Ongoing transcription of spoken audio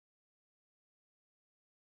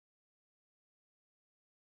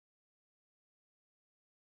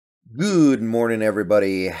Good morning,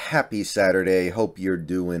 everybody. Happy Saturday. Hope you're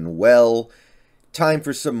doing well. Time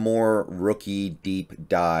for some more rookie deep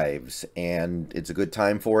dives, and it's a good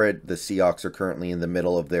time for it. The Seahawks are currently in the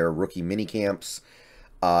middle of their rookie mini camps.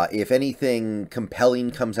 If anything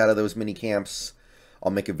compelling comes out of those mini camps, I'll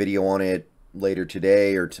make a video on it later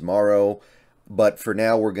today or tomorrow. But for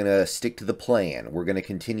now, we're going to stick to the plan. We're going to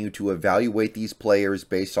continue to evaluate these players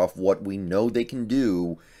based off what we know they can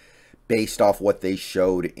do based off what they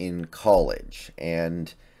showed in college.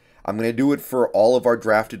 And I'm going to do it for all of our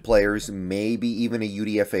drafted players, maybe even a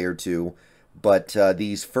UDFA or two. But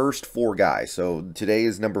these first four guys, so today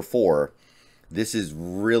is number 4, this is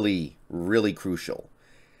really, really crucial.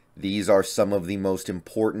 These are some of the most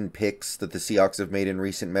important picks that the Seahawks have made in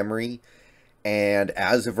recent memory. And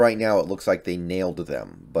as of right now, it looks like they nailed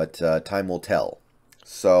them. But time will tell.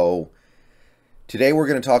 So today we're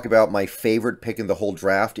going to talk about my favorite pick in the whole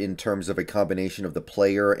draft in terms of a combination of the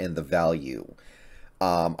player and the value.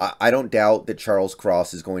 I don't doubt that Charles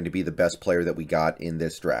Cross is going to be the best player that we got in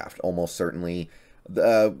this draft. Almost certainly.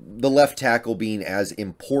 The left tackle being as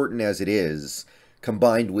important as it is,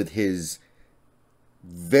 combined with his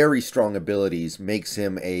very strong abilities, makes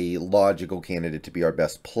him a logical candidate to be our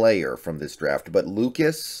best player from this draft. But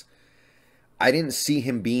Lucas, I didn't see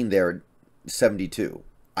him being there at 72.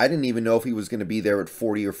 I didn't even know if he was going to be there at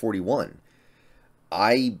 40 or 41.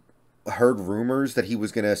 I heard rumors that he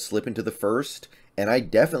was going to slip into the first, and I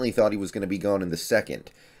definitely thought he was going to be gone in the second.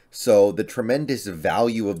 So the tremendous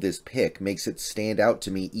value of this pick makes it stand out to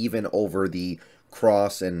me even over the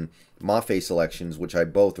Cross and Mafe selections, which I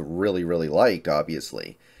both really, really liked,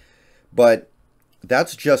 obviously. But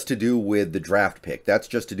that's just to do with the draft pick. That's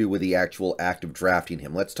just to do with the actual act of drafting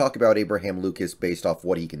him. Let's talk about Abraham Lucas based off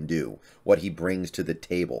what he can do, what he brings to the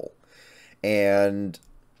table. And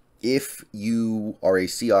if you are a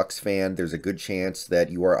Seahawks fan, there's a good chance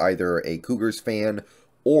that you are either a Cougars fan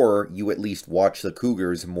or you at least watch the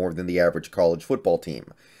Cougars more than the average college football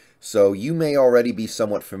team. So you may already be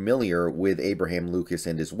somewhat familiar with Abraham Lucas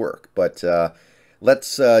and his work. But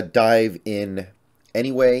let's dive in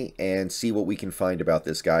anyway and see what we can find about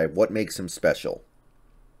this guy. What makes him special?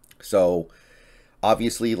 So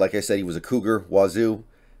obviously, like I said, he was a Cougar, Wazoo.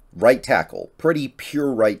 Right tackle. Pretty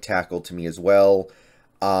pure right tackle to me as well.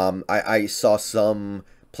 I saw some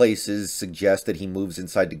places suggest that he moves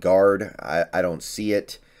inside to guard. I don't see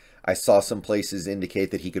it. I saw some places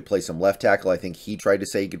indicate that he could play some left tackle. I think he tried to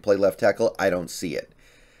say he could play left tackle. I don't see it.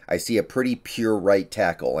 I see a pretty pure right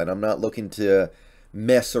tackle, and I'm not looking to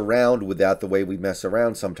mess around with that the way we mess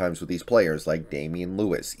around sometimes with these players like Damian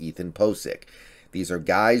Lewis, Ethan Posick. These are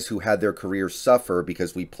guys who had their careers suffer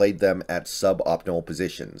because we played them at suboptimal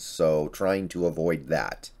positions, so trying to avoid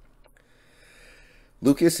that.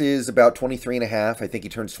 Lucas is about 23 and a half. I think he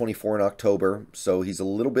turns 24 in October, so he's a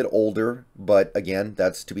little bit older, but again,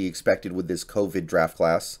 that's to be expected with this COVID draft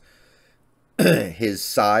class. His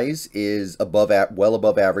size is well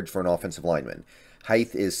above average for an offensive lineman.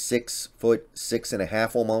 Height is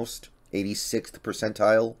 6'6.5" almost, 86th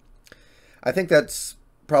percentile. I think that's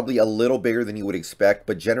probably a little bigger than you would expect,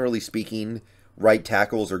 but generally speaking, right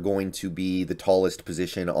tackles are going to be the tallest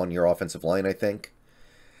position on your offensive line, I think.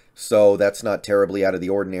 So that's not terribly out of the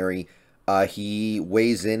ordinary. He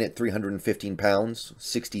weighs in at 315 pounds,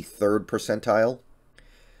 63rd percentile,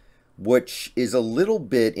 which is a little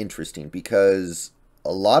bit interesting because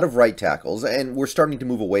a lot of right tackles, and we're starting to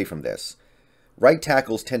move away from this, right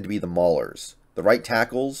tackles tend to be the maulers. The right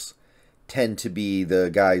tackles tend to be the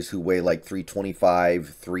guys who weigh like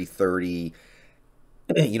 325, 330,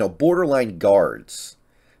 borderline guards.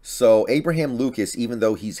 So Abraham Lucas, even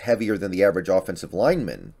though he's heavier than the average offensive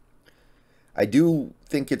lineman, I do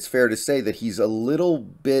think it's fair to say that he's a little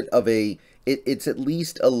bit of it's at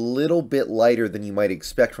least a little bit lighter than you might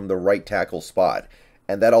expect from the right tackle spot.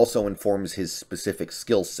 And that also informs his specific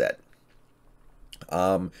skill set.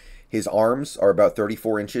 His arms are about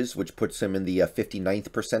 34 inches, which puts him in the 59th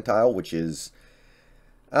percentile, which is,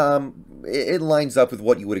 it lines up with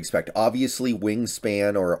what you would expect. Obviously,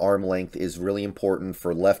 wingspan or arm length is really important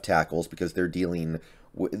for left tackles because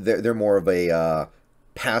they're more of a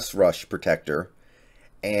pass rush protector.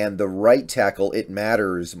 And the right tackle, it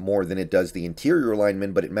matters more than it does the interior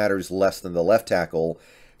lineman, but it matters less than the left tackle.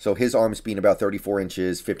 So his arms being about 34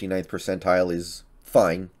 inches, 59th percentile is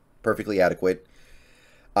fine, perfectly adequate.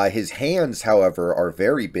 His hands, however, are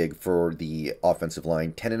very big for the offensive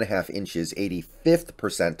line, 10.5 inches, 85th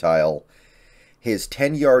percentile. His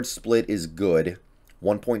 10-yard split is good,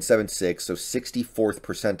 1.76, so 64th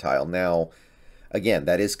percentile. Now, again,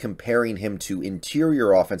 that is comparing him to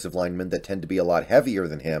interior offensive linemen that tend to be a lot heavier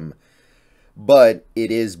than him. but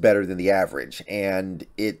it is better than the average, and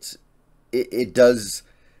it does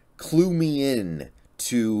clue me in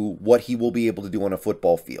to what he will be able to do on a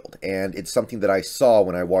football field, and it's something that I saw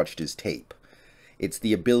when I watched his tape. It's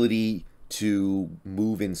the ability to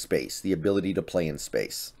move in space, the ability to play in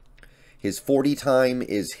space. His 40 time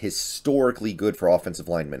is historically good for offensive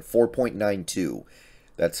linemen, 4.92.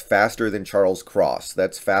 That's faster than Charles Cross.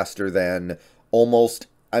 That's faster than almost,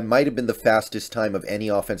 I might have been the fastest time of any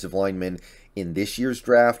offensive lineman in this year's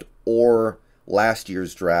draft or last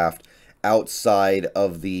year's draft, outside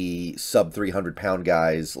of the sub 300 pound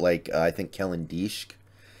guys like I think Kellen Deeschke.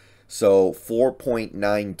 So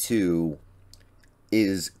 4.92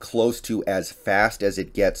 is close to as fast as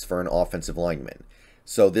it gets for an offensive lineman.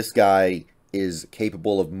 So this guy is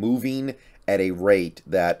capable of moving at a rate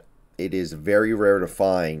that it is very rare to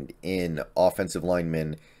find in offensive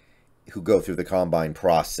linemen who go through the combine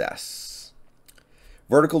process.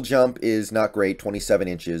 Vertical jump is not great, 27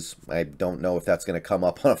 inches. I don't know if that's going to come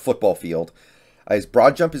up on a football field. His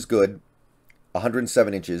broad jump is good,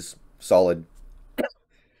 107 inches, solid.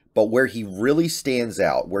 But where he really stands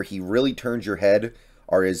out, where he really turns your head,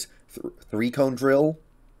 are his three-cone drill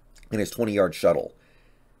and his 20-yard shuttle.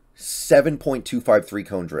 7.25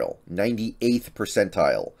 three-cone drill, 98th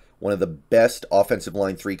percentile. One of the best offensive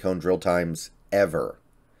line three-cone drill times ever.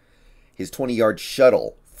 His 20-yard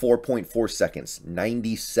shuttle, 4.4 seconds,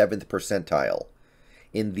 97th percentile.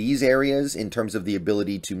 In these areas, in terms of the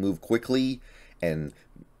ability to move quickly and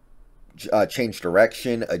change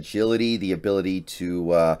direction, agility, the ability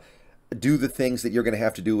to do the things that you're going to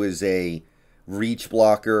have to do as a reach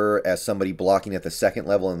blocker, as somebody blocking at the second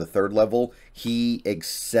level and the third level, he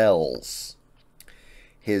excels.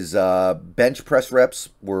 His bench press reps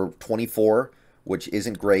were 24, which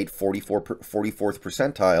isn't great, 44th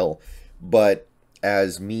percentile, but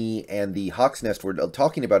as me and the Hawks Nest were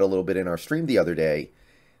talking about a little bit in our stream the other day,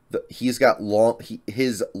 he's got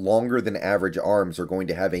his longer than average arms are going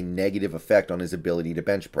to have a negative effect on his ability to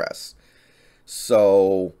bench press.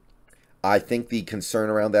 So I think the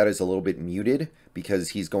concern around that is a little bit muted because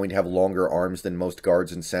he's going to have longer arms than most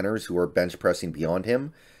guards and centers who are bench pressing beyond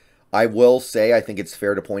him. I will say I think it's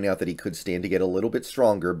fair to point out that he could stand to get a little bit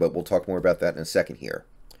stronger, but we'll talk more about that in a second here.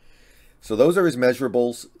 So those are his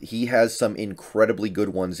measurables. He has some incredibly good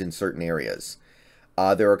ones in certain areas.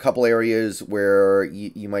 There are a couple areas where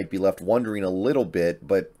you might be left wondering a little bit,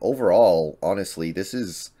 but overall, honestly, this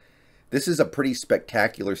is a pretty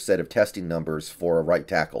spectacular set of testing numbers for a right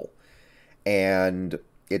tackle. And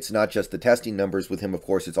it's not just the testing numbers with him, of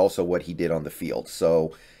course, it's also what he did on the field.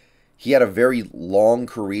 So he had a very long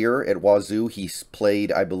career at Wazoo. He's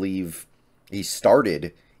played, I believe, he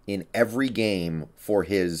started in every game for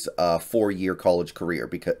his 4-year college career,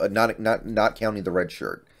 because not counting the red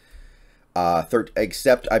shirt.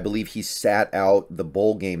 Except I believe he sat out the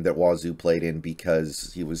bowl game that Wazoo played in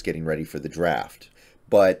because he was getting ready for the draft.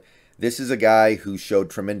 But this is a guy who showed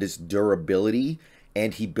tremendous durability,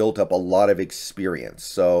 and he built up a lot of experience.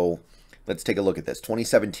 So let's take a look at this.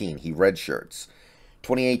 2017, he redshirts.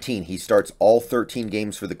 2018, he starts all 13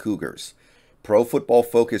 games for the Cougars. Pro Football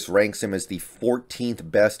Focus ranks him as the 14th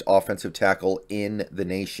best offensive tackle in the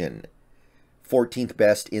nation. 14th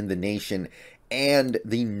best in the nation. And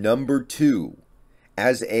the number 2,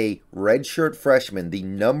 as a redshirt freshman, the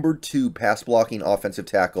number 2 pass blocking offensive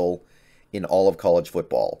tackle in all of college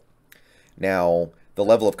football. Now, the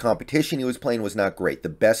level of competition he was playing was not great. The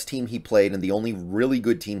best team he played, and the only really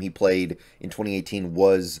good team he played in 2018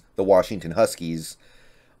 was the Washington Huskies,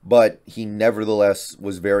 but he nevertheless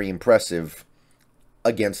was very impressive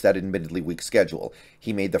against that admittedly weak schedule.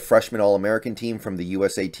 He made the freshman All-American team from the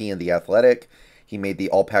USAT and the Athletic. He made the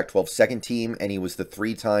All-Pac-12 second team, and he was the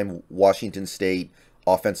 3-time Washington State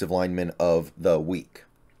Offensive Lineman of the Week.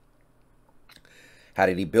 How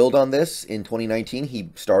did he build on this? In 2019, he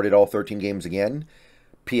started all 13 games again.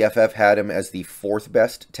 PFF had him as the 4th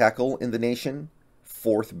best tackle in the nation.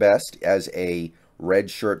 4th best as a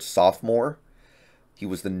redshirt sophomore. He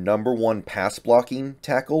was the number 1 pass blocking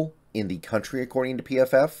tackle in the country, according to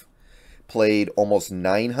PFF. Played almost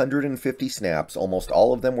 950 snaps. Almost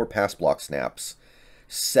all of them were pass block snaps.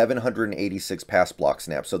 786 pass block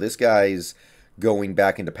snaps. So this guy's going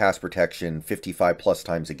back into pass protection 55 plus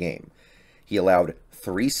times a game. He allowed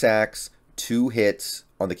 3 sacks, 2 hits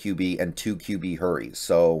on the QB, and 2 QB hurries.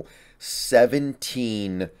 So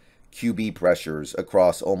 17 QB pressures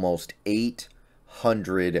across almost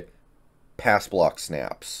 800 pass block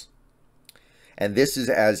snaps. And this is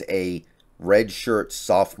as a redshirt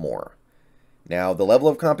sophomore. Now, the level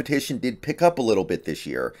of competition did pick up a little bit this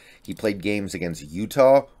year. He played games against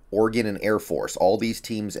Utah, Oregon, and Air Force. All these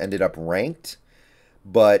teams ended up ranked,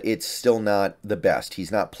 but it's still not the best.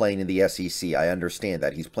 He's not playing in the SEC. I understand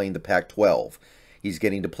that. He's playing the Pac-12. He's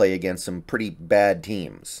getting to play against some pretty bad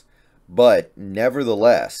teams. But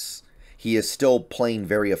nevertheless, he is still playing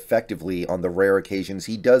very effectively on the rare occasions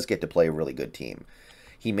he does get to play a really good team.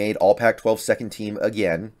 He made All Pac-12 second team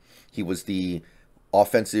again. He was the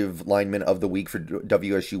offensive lineman of the week for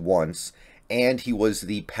WSU once, and he was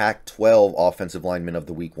the Pac-12 offensive lineman of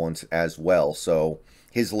the week once as well. So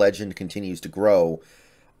his legend continues to grow.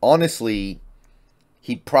 Honestly,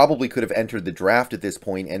 he probably could have entered the draft at this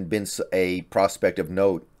point and been a prospect of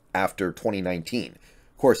note after 2019.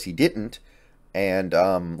 Of course, he didn't, and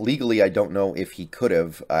legally, I don't know if he could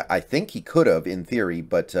have. I think he could have, in theory,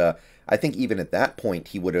 but I think even at that point,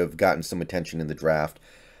 he would have gotten some attention in the draft.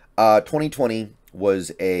 2020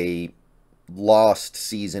 was a lost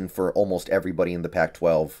season for almost everybody in the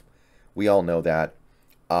Pac-12. We all know that.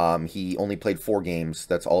 He only played 4 games.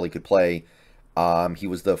 That's all he could play. He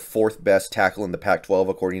was the 4th best tackle in the Pac-12,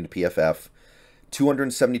 according to PFF.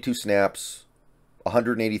 272 snaps,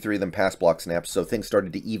 183 of them pass block snaps, so things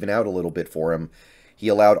started to even out a little bit for him. He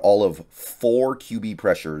allowed all of 4 QB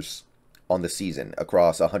pressures on the season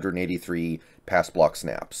across 183 pass block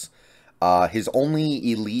snaps. His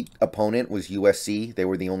only elite opponent was USC. They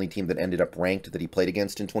were the only team that ended up ranked that he played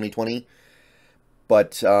against in 2020.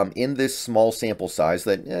 But in this small sample size,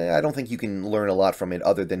 that I don't think you can learn a lot from it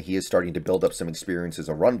other than he is starting to build up some experience as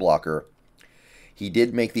a run blocker. He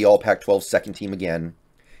did make the All Pac-12 second team again.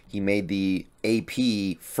 He made the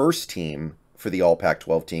AP first team for the All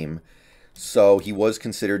Pac-12 team. So he was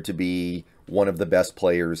considered to be one of the best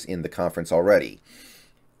players in the conference already.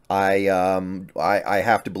 I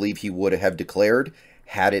have to believe he would have declared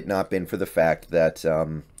had it not been for the fact that,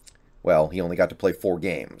 well, he only got to play 4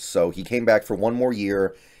 games. So he came back for one more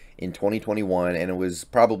year in 2021, and it was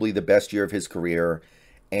probably the best year of his career,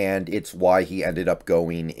 and it's why he ended up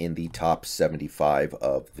going in the top 75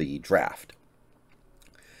 of the draft.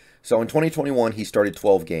 So in 2021, he started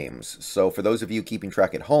 12 games. So for those of you keeping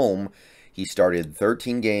track at home, he started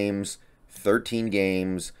 13 games, 13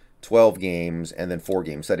 games, 12 games, and then 4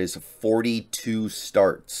 games. That is 42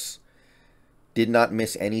 starts. Did not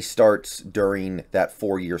miss any starts during that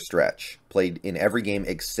 4-year stretch. Played in every game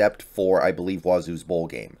except for, I believe, Wazoo's bowl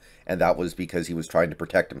game. And that was because he was trying to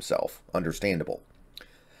protect himself. Understandable.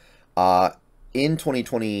 In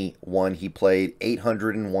 2021, he played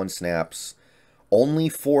 801 snaps. Only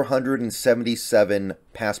 477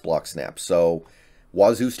 pass block snaps. So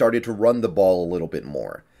Wazoo started to run the ball a little bit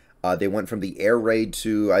more. They went from the air raid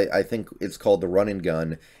to, I think it's called the run and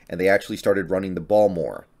gun, and they actually started running the ball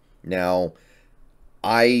more. Now,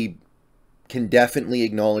 I can definitely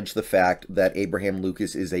acknowledge the fact that Abraham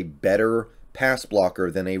Lucas is a better pass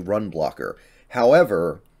blocker than a run blocker.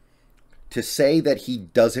 However, to say that he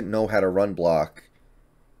doesn't know how to run block,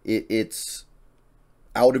 it's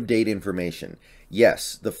out-of-date information.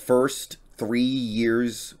 Yes, the first 3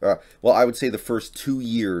 years, well, I would say the first 2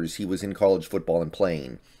 years he was in college football and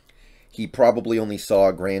playing, he probably only saw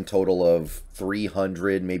a grand total of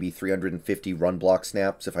 300, maybe 350 run block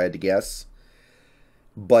snaps, if I had to guess.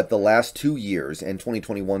 But the last 2 years, and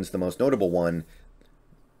 2021 is the most notable one,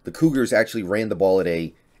 the Cougars actually ran the ball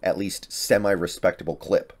at least semi-respectable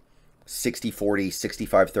clip. 60-40,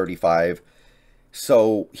 65-35.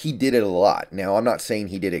 So he did it a lot. Now, I'm not saying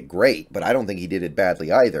he did it great, but I don't think he did it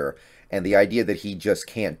badly either. And the idea that he just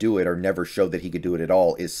can't do it or never showed that he could do it at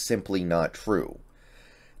all is simply not true.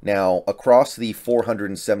 Now, across the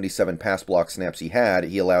 477 pass block snaps he had,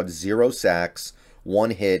 he allowed 0 sacks, 1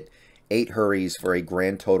 hit, 8 hurries for a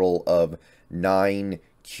grand total of 9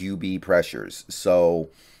 QB pressures. So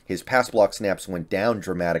his pass block snaps went down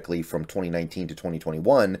dramatically from 2019 to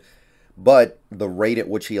 2021, but the rate at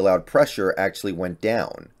which he allowed pressure actually went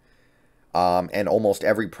down. And almost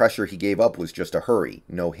every pressure he gave up was just a hurry.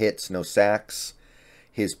 No hits, no sacks.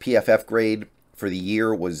 His PFF grade for the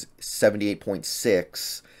year was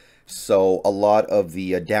 78.6. So a lot of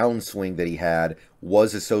the downswing that he had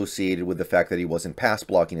was associated with the fact that he wasn't pass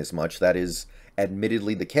blocking as much. That is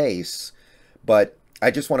admittedly the case, but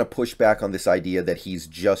I just want to push back on this idea that he's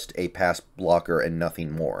just a pass blocker and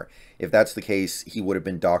nothing more. If that's the case, he would have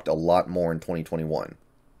been docked a lot more in 2021.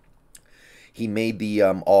 He made the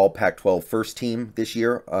All Pac-12 first team this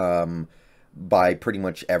year by pretty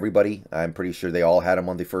much everybody. I'm pretty sure they all had him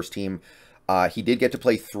on the first team. He did get to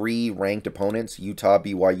play 3 ranked opponents, Utah,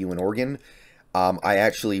 BYU, and Oregon. I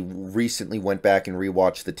actually recently went back and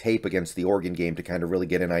rewatched the tape against the Oregon game to kind of really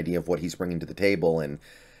get an idea of what he's bringing to the table. And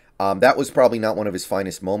that was probably not one of his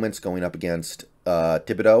finest moments going up against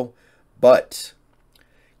Thibodeau. But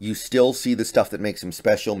you still see the stuff that makes him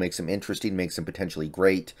special, makes him interesting, makes him potentially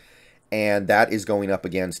great. And that is going up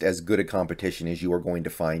against as good a competition as you are going to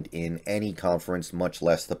find in any conference, much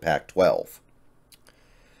less the Pac-12.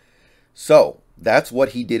 So, that's what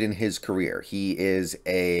he did in his career. He is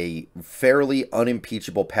a fairly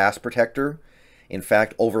unimpeachable pass protector. In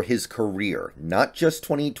fact, over his career, not just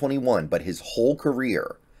 2021, but his whole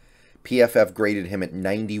career, PFF graded him at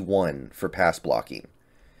 91 for pass blocking.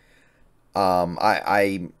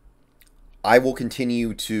 I will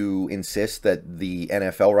continue to insist that the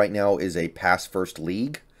NFL right now is a pass-first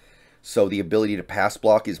league. So the ability to pass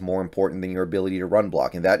block is more important than your ability to run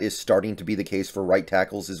block. And that is starting to be the case for right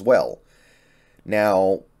tackles as well.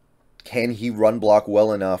 Now, can he run block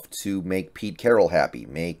well enough to make Pete Carroll happy?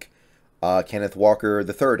 Make Kenneth Walker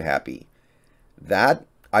III happy? That,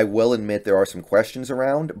 I will admit, there are some questions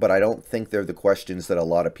around, but I don't think they're the questions that a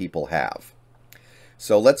lot of people have.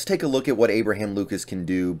 So let's take a look at what Abraham Lucas can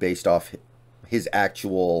do based off his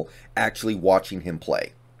actually watching him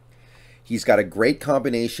play. He's got a great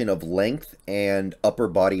combination of length and upper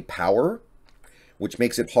body power, which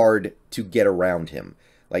makes it hard to get around him.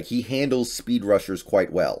 Like, he handles speed rushers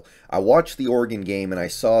quite well. I watched the Oregon game, and I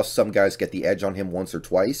saw some guys get the edge on him once or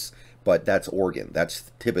twice, but that's Oregon.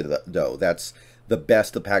 That's Thibodeau. That's the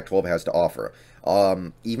best the Pac-12 has to offer.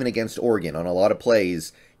 Even against Oregon, on a lot of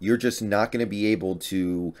plays, you're just not going to be able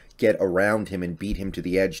to get around him and beat him to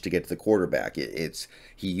the edge to get to the quarterback.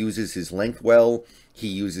 He uses his length well. He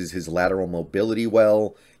uses his lateral mobility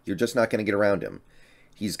well. You're just not going to get around him.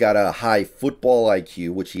 He's got a high football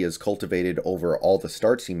IQ, which he has cultivated over all the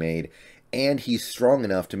starts he made, and he's strong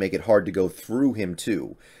enough to make it hard to go through him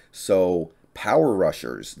too. So power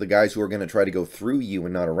rushers, the guys who are going to try to go through you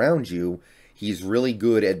and not around you, he's really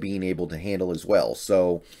good at being able to handle as well.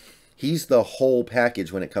 So he's the whole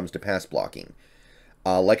package when it comes to pass blocking.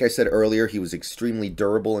 Like I said earlier, he was extremely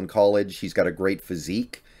durable in college. He's got a great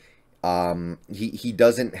physique. He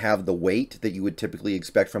doesn't have the weight that you would typically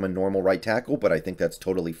expect from a normal right tackle, but I think that's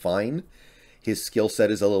totally fine. His skill set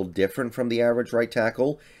is a little different from the average right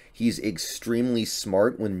tackle. He's extremely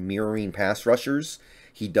smart when mirroring pass rushers.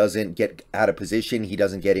 He doesn't get out of position. He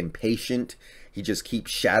doesn't get impatient. He just keeps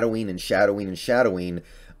shadowing and shadowing and shadowing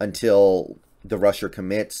until the rusher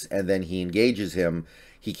commits, and then he engages him.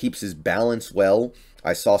 He keeps his balance well.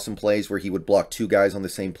 I saw some plays where he would block two guys on the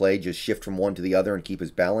same play, just shift from one to the other and keep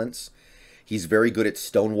his balance. He's very good at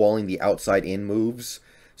stonewalling the outside-in moves.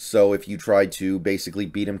 So if you try to basically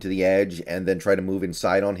beat him to the edge and then try to move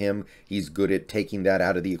inside on him, he's good at taking that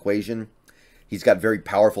out of the equation. He's got very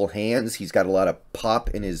powerful hands. He's got a lot of pop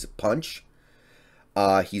in his punch.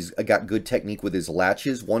 He's got good technique with his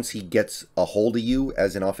latches. Once he gets a hold of you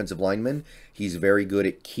as an offensive lineman, he's very good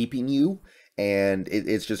at keeping you, and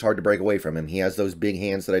it's just hard to break away from him. He has those big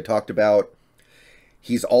hands that I talked about.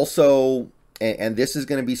 He's also, and this is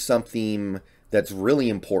going to be something that's really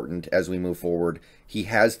important as we move forward, he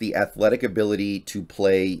has the athletic ability to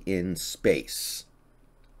play in space.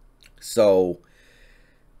 So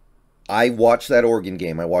I watched that Oregon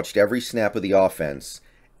game. I watched every snap of the offense.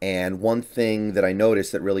 And one thing that I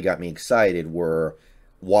noticed that really got me excited were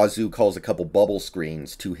Wazoo calls a couple bubble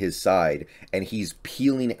screens to his side, and he's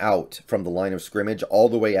peeling out from the line of scrimmage all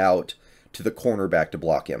the way out to the cornerback to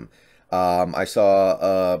block him. I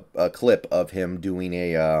saw a clip of him doing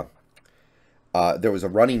there was a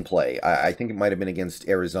running play. I think it might have been against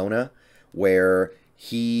Arizona, where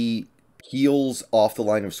he peels off the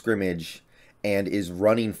line of scrimmage and is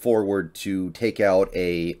running forward to take out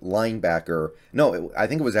a linebacker. No, I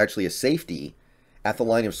think it was actually a safety at the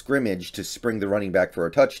line of scrimmage to spring the running back for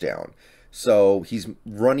a touchdown. So he's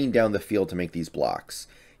running down the field to make these blocks.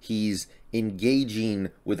 He's engaging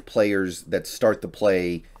with players that start the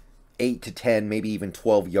play 8 to 10, maybe even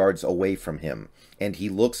 12 yards away from him. And he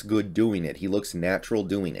looks good doing it. He looks natural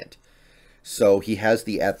doing it. So he has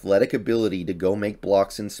the athletic ability to go make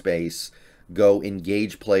blocks in space, go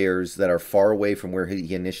engage players that are far away from where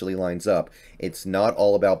he initially lines up. It's not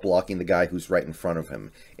all about blocking the guy who's right in front of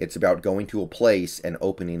him. It's about going to a place and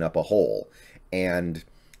opening up a hole. And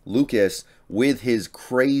Lucas, with his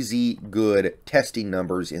crazy good testing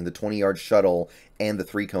numbers in the 20-yard shuttle and the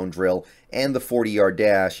 3-cone drill and the 40-yard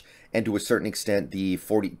dash, and to a certain extent the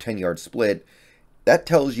 10-yard split, that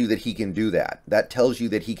tells you that he can do that. That tells you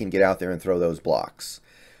that he can get out there and throw those blocks.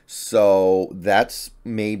 So that's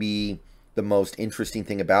maybe the most interesting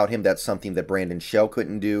thing about him. That's something that Brandon Shell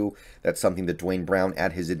couldn't do. That's something that Dwayne Brown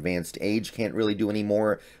at his advanced age can't really do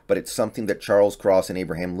anymore. But it's something that Charles Cross and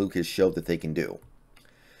Abraham Lucas showed that they can do.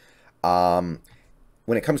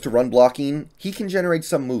 When it comes to run blocking, he can generate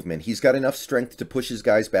some movement. He's got enough strength to push his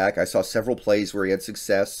guys back. I saw several plays where he had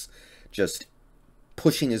success just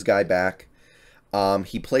pushing his guy back.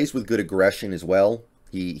 He plays with good aggression as well.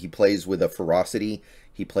 He plays with a ferocity.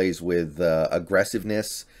 He plays with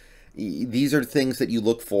aggressiveness. These are things that you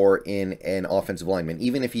look for in an offensive lineman.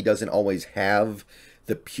 Even if he doesn't always have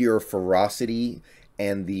the pure ferocity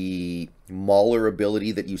and the mauler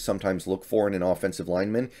ability that you sometimes look for in an offensive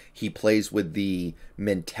lineman, he plays with the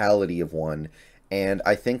mentality of one. And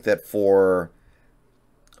I think that for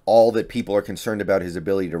all that people are concerned about his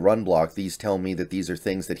ability to run block, these tell me that these are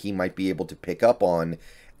things that he might be able to pick up on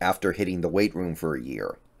after hitting the weight room for a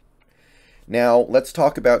year. Now, let's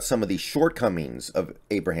talk about some of the shortcomings of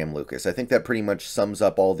Abraham Lucas. I think that pretty much sums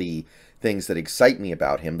up all the things that excite me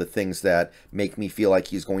about him, the things that make me feel like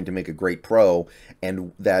he's going to make a great pro,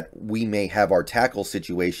 and that we may have our tackle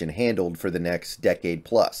situation handled for the next decade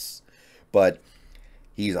plus. But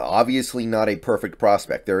he's obviously not a perfect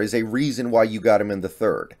prospect. There is a reason why you got him in the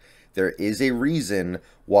third. There is a reason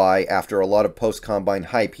why, after a lot of post-combine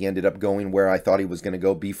hype, he ended up going where I thought he was going to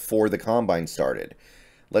go before the combine started.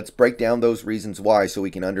 Let's break down those reasons why so we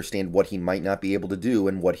can understand what he might not be able to do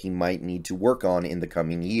and what he might need to work on in the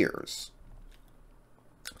coming years.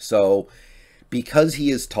 So, because he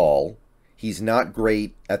is tall, he's not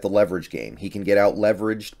great at the leverage game. He can get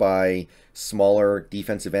out-leveraged by smaller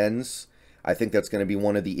defensive ends. I think that's going to be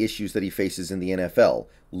one of the issues that he faces in the NFL,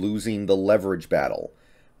 losing the leverage battle,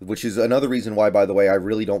 which is another reason why, by the way, I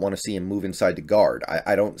really don't want to see him move inside to guard.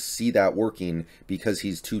 I don't see that working because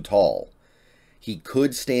he's too tall. He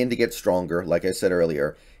could stand to get stronger, like I said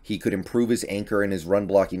earlier. He could improve his anchor and his run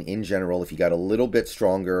blocking in general if he got a little bit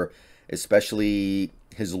stronger, especially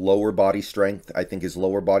his lower body strength. I think his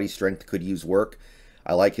lower body strength could use work.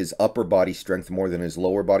 I like his upper body strength more than his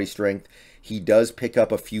lower body strength. He does pick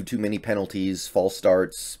up a few too many penalties, false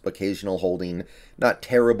starts, occasional holding. Not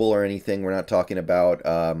terrible or anything. We're not talking about,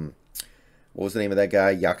 what was the name of that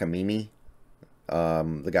guy? Yakamimi?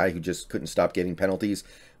 The guy who just couldn't stop getting penalties.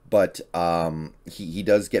 But he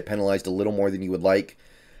does get penalized a little more than you would like.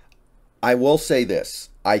 I will say this.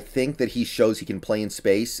 I think that he shows he can play in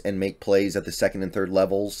space and make plays at the second and third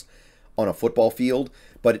levels on a football field.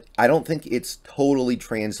 But I don't think it's totally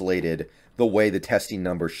translated the way the testing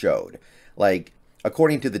numbers showed. Like,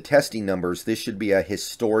 according to the testing numbers, this should be a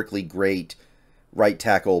historically great right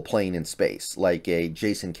tackle playing in space. Like a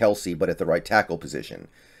Jason Kelsey, but at the right tackle position.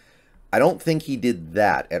 I don't think he did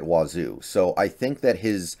that at Wazoo. So I think that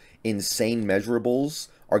his insane measurables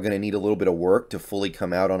are going to need a little bit of work to fully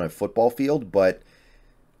come out on a football field. But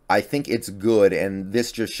I think it's good, and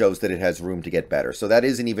this just shows that it has room to get better. So that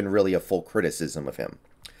isn't even really a full criticism of him.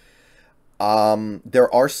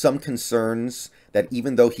 There are some concerns that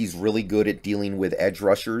even though he's really good at dealing with edge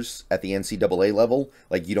rushers at the NCAA level,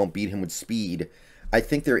 like you don't beat him with speed, I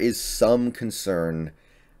think there is some concern,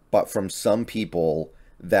 but from some people,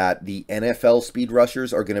 that the NFL speed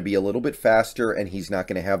rushers are going to be a little bit faster and he's not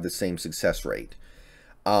going to have the same success rate.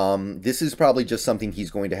 This is probably just something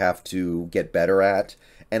he's going to have to get better at,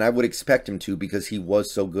 and I would expect him to because he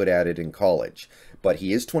was so good at it in college. But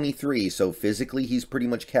he is 23, so physically he's pretty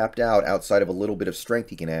much capped out outside of a little bit of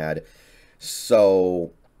strength he can add.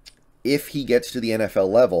 So if he gets to the NFL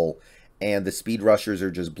level and the speed rushers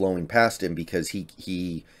are just blowing past him because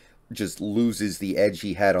he just loses the edge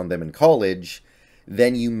he had on them in college,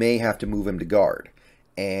 then you may have to move him to guard.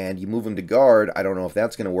 And you move him to guard, I don't know if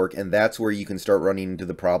that's going to work, and that's where you can start running into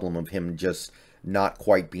the problem of him just not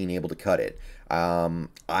quite being able to cut it.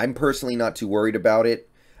 I'm personally not too worried about it.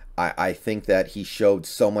 I think that he showed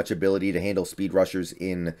so much ability to handle speed rushers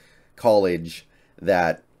in college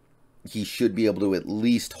that he should be able to at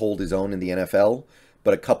least hold his own in the NFL,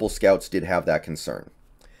 but a couple scouts did have that concern.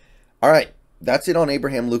 All right. That's it on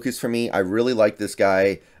Abraham Lucas for me. I really like this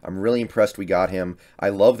guy. I'm really impressed we got him. I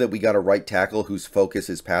love that we got a right tackle whose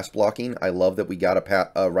focus is pass blocking. I love that we got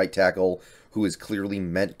a right tackle who is clearly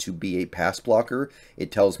meant to be a pass blocker.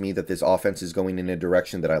 It tells me that this offense is going in a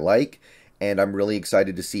direction that I like, and I'm really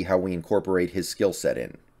excited to see how we incorporate his skill set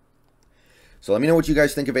in. So let me know what you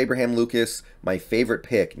guys think of Abraham Lucas, my favorite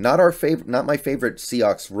pick. Not my favorite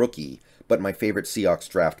Seahawks rookie, but my favorite Seahawks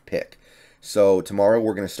draft pick. So tomorrow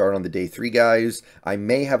we're going to start on the day 3 guys. I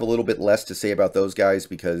may have a little bit less to say about those guys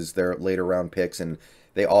because they're later round picks and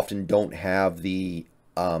they often don't have the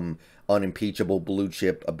unimpeachable blue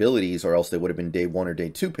chip abilities, or else they would have been day 1 or day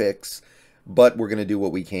 2 picks. But we're going to do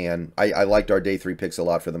what we can. I liked our day 3 picks a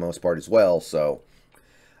lot for the most part as well. So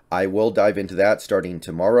I will dive into that starting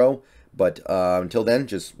tomorrow. But until then,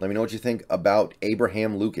 just let me know what you think about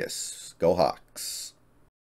Abraham Lucas. Go Hawks.